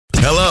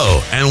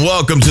Hello, and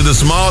welcome to the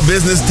Small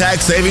Business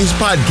Tax Savings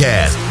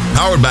Podcast,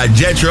 powered by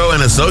Jetro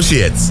and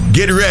Associates.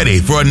 Get ready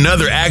for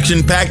another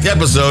action-packed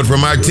episode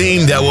from our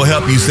team that will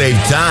help you save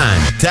time,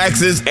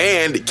 taxes,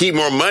 and keep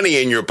more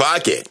money in your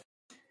pocket.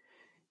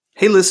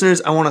 Hey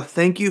listeners, I want to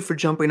thank you for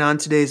jumping on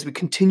today as we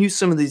continue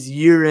some of these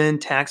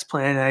year-end tax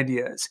planning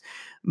ideas.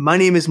 My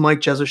name is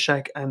Mike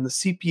Jesershek. I'm the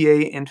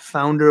CPA and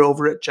founder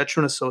over at Jetro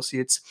and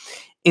Associates.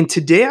 And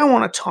today I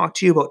want to talk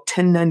to you about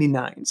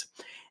 1099's.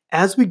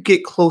 As we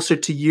get closer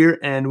to year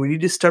end, we need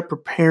to start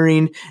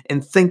preparing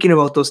and thinking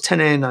about those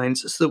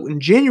 1099's so that when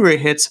January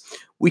hits,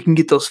 we can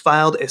get those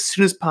filed as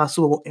soon as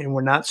possible and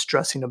we're not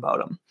stressing about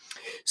them.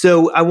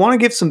 So I want to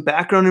give some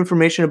background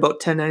information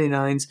about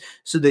 1099's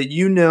so that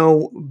you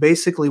know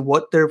basically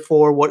what they're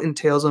for, what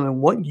entails them,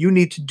 and what you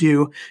need to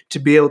do to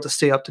be able to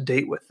stay up to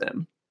date with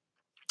them.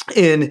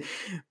 And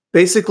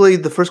basically,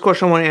 the first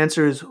question I want to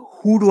answer is,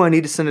 who do I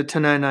need to send a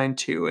 1099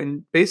 to?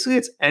 And basically,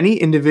 it's any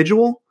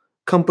individual,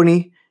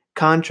 company,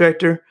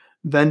 contractor,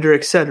 vendor,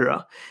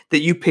 etc.,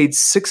 that you paid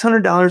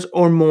 $600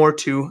 or more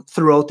to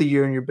throughout the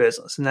year in your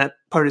business. And that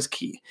part is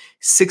key.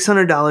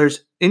 $600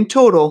 in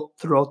total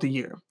throughout the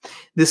year.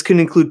 This can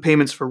include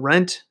payments for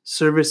rent,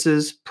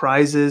 services,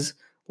 prizes,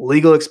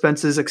 legal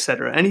expenses,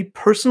 etc. Any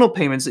personal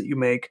payments that you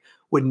make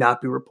would not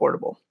be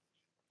reportable.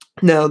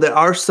 Now, there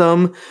are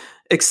some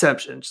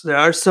exceptions. There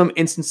are some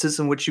instances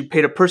in which you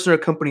paid a person or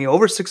company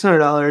over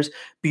 $600,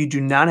 but you do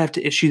not have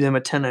to issue them a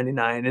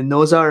 1099. And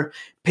those are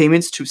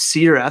payments to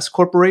C or S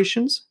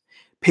corporations,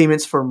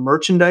 payments for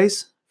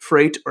merchandise,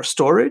 freight, or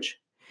storage,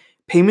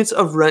 payments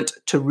of rent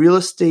to real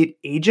estate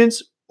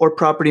agents or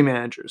property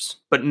managers.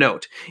 But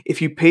note,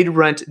 if you paid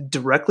rent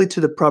directly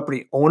to the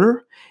property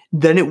owner,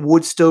 then it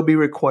would still be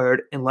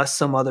required unless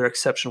some other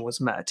exception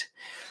was met.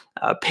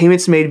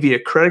 Payments made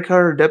via credit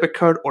card or debit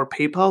card or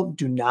PayPal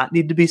do not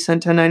need to be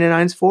sent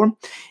 1099s for,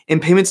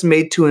 and payments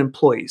made to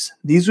employees.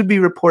 These would be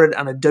reported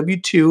on a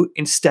W-2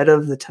 instead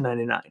of the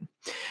 1099.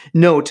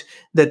 Note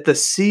that the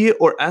C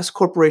or S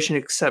corporation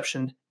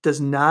exception does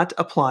not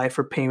apply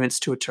for payments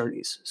to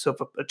attorneys. So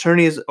if an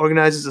attorney is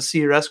organized as a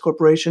C or S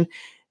corporation,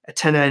 a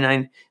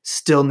 1099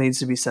 still needs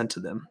to be sent to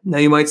them. Now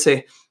you might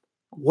say,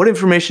 what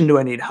information do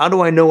I need? How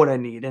do I know what I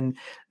need? And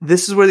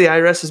this is where the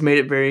IRS has made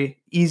it very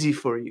easy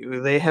for you.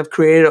 They have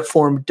created a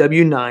form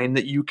W-9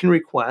 that you can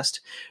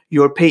request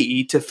your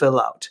payee to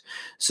fill out.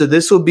 So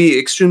this will be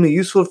extremely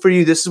useful for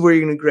you. This is where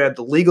you're going to grab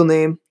the legal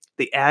name,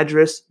 the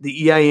address,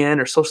 the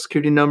EIN or social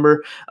security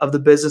number of the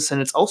business,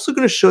 and it's also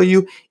going to show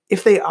you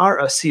if they are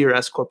a C or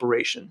S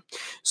corporation.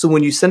 So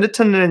when you send a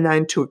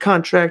 1099 to a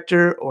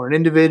contractor or an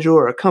individual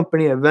or a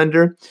company, a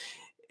vendor,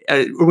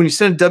 or when you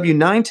send a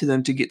W-9 to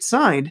them to get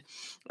signed,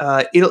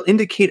 it'll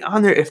indicate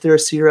on there if they're a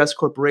C or S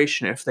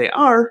corporation. If they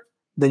are,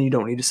 then you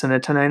don't need to send a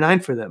 1099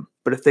 for them.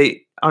 But if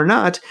they are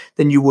not,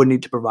 then you would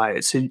need to provide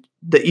it. So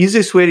the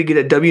easiest way to get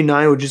a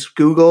W-9 would just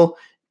Google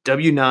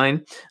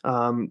W-9.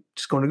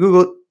 Just go to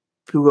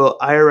Google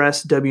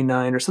IRS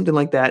W-9 or something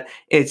like that.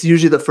 It's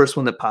usually the first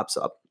one that pops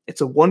up.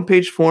 It's a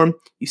one-page form.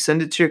 You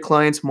send it to your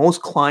clients.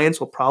 Most clients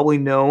will probably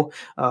know,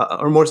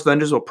 or most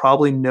vendors will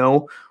probably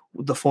know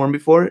the form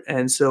before,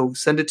 and so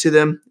send it to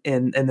them,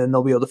 and then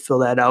they'll be able to fill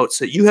that out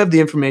so you have the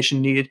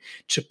information needed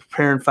to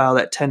prepare and file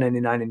that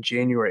 1099 in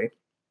January.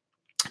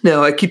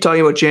 Now, I keep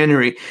talking about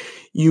January.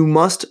 You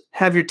must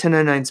have your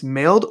 1099s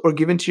mailed or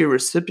given to your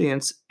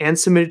recipients and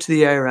submitted to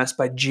the IRS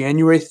by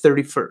January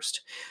 31st.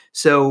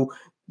 So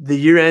the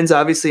year ends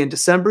obviously in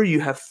December. You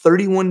have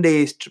 31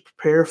 days to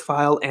prepare,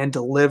 file, and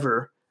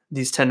deliver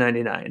these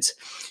 1099s.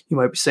 You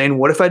might be saying,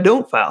 what if I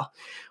don't file?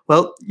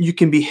 Well, you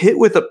can be hit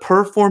with a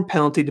per form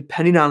penalty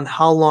depending on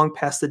how long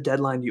past the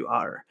deadline you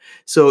are.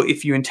 So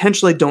if you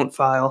intentionally don't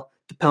file,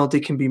 the penalty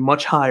can be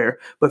much higher.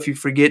 But if you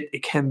forget,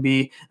 it can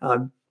be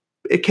a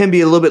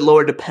little bit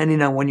lower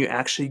depending on when you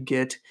actually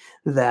get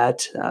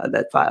that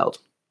filed.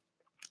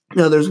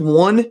 Now, there's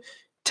one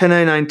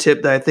 1099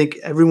 tip that I think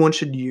everyone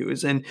should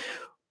use, and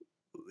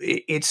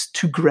it's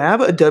to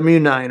grab a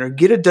W-9 or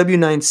get a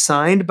W-9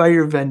 signed by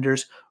your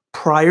vendors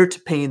prior to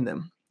paying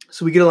them.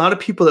 So we get a lot of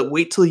people that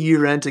wait till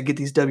year end to get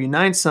these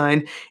W-9s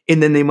signed,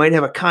 and then they might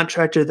have a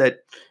contractor that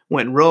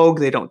went rogue,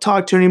 they don't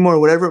talk to anymore,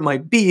 whatever it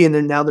might be, and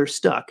then now they're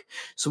stuck.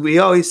 So we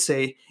always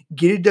say,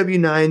 get a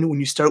W-9 when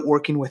you start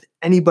working with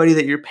anybody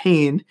that you're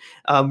paying,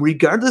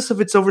 regardless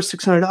if it's over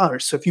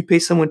 $600. So if you pay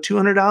someone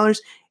 $200,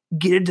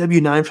 get a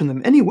W-9 from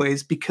them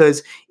anyways,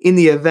 because in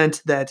the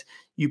event that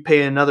you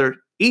pay another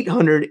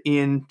 $800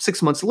 in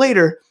 6 months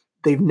later,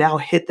 they've now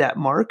hit that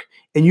mark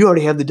and you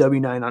already have the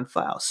W-9 on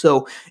file.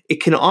 So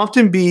it can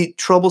often be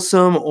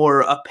troublesome or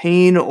a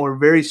pain or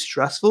very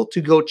stressful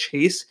to go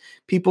chase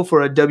people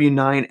for a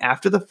W-9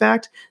 after the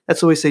fact.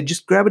 That's why we say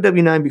just grab a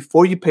W-9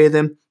 before you pay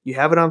them. You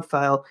have it on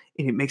file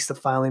and it makes the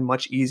filing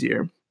much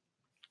easier.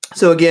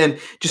 So again,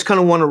 just kind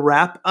of want to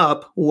wrap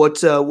up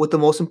what the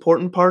most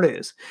important part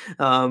is.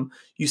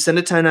 You send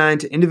a 1099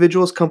 to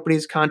individuals,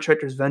 companies,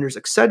 contractors, vendors,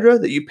 etc.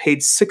 that you paid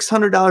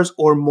 $600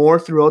 or more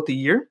throughout the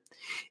year.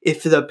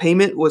 If the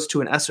payment was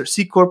to an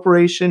SRC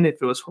corporation,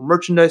 if it was for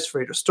merchandise,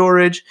 freight, or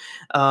storage,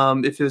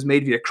 if it was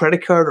made via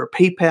credit card or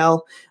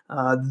PayPal,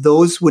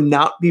 those would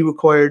not be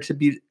required to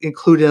be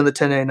included on the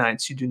 1099.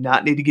 So you do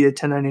not need to get a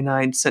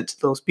 1099 sent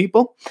to those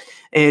people.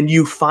 And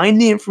you find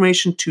the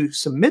information to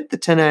submit the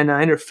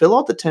 1099 or fill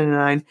out the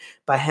 1099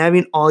 by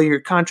having all your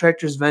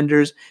contractors,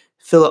 vendors,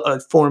 fill out a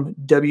Form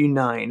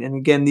W-9. And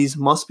again, these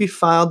must be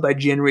filed by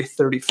January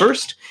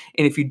 31st.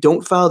 And if you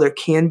don't file, there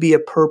can be a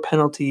per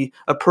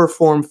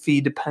form fee,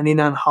 depending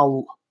on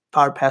how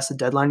far past the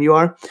deadline you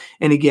are.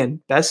 And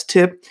again, best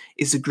tip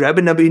is to grab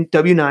a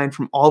W-9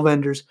 from all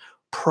vendors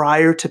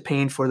prior to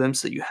paying for them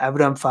so that you have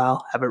it on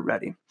file, have it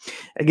ready.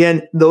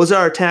 Again, those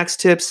are our tax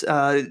tips.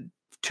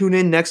 Tune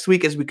in next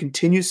week as we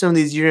continue some of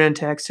these year-end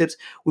tax tips.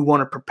 We want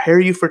to prepare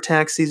you for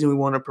tax season. We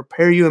want to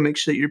prepare you and make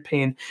sure that you're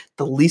paying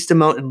the least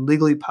amount and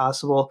legally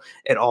possible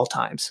at all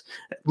times.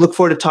 Look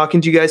forward to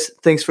talking to you guys.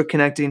 Thanks for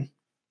connecting.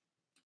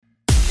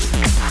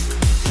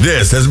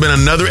 This has been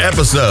another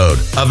episode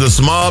of the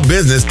Small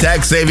Business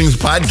Tax Savings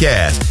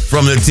Podcast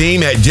from the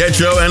team at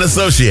Jetro and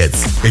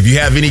Associates. If you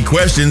have any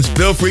questions,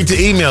 feel free to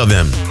email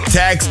them.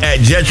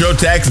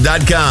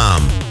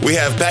 tax@jetrotax.com. We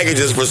have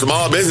packages for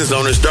small business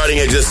owners starting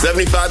at just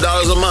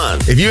 $75 a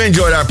month. If you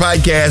enjoyed our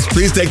podcast,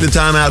 please take the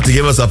time out to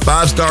give us a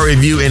 5-star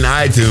review in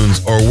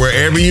iTunes or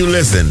wherever you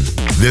listen.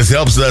 This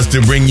helps us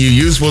to bring you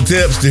useful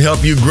tips to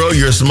help you grow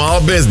your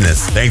small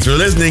business. Thanks for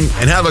listening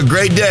and have a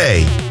great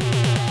day.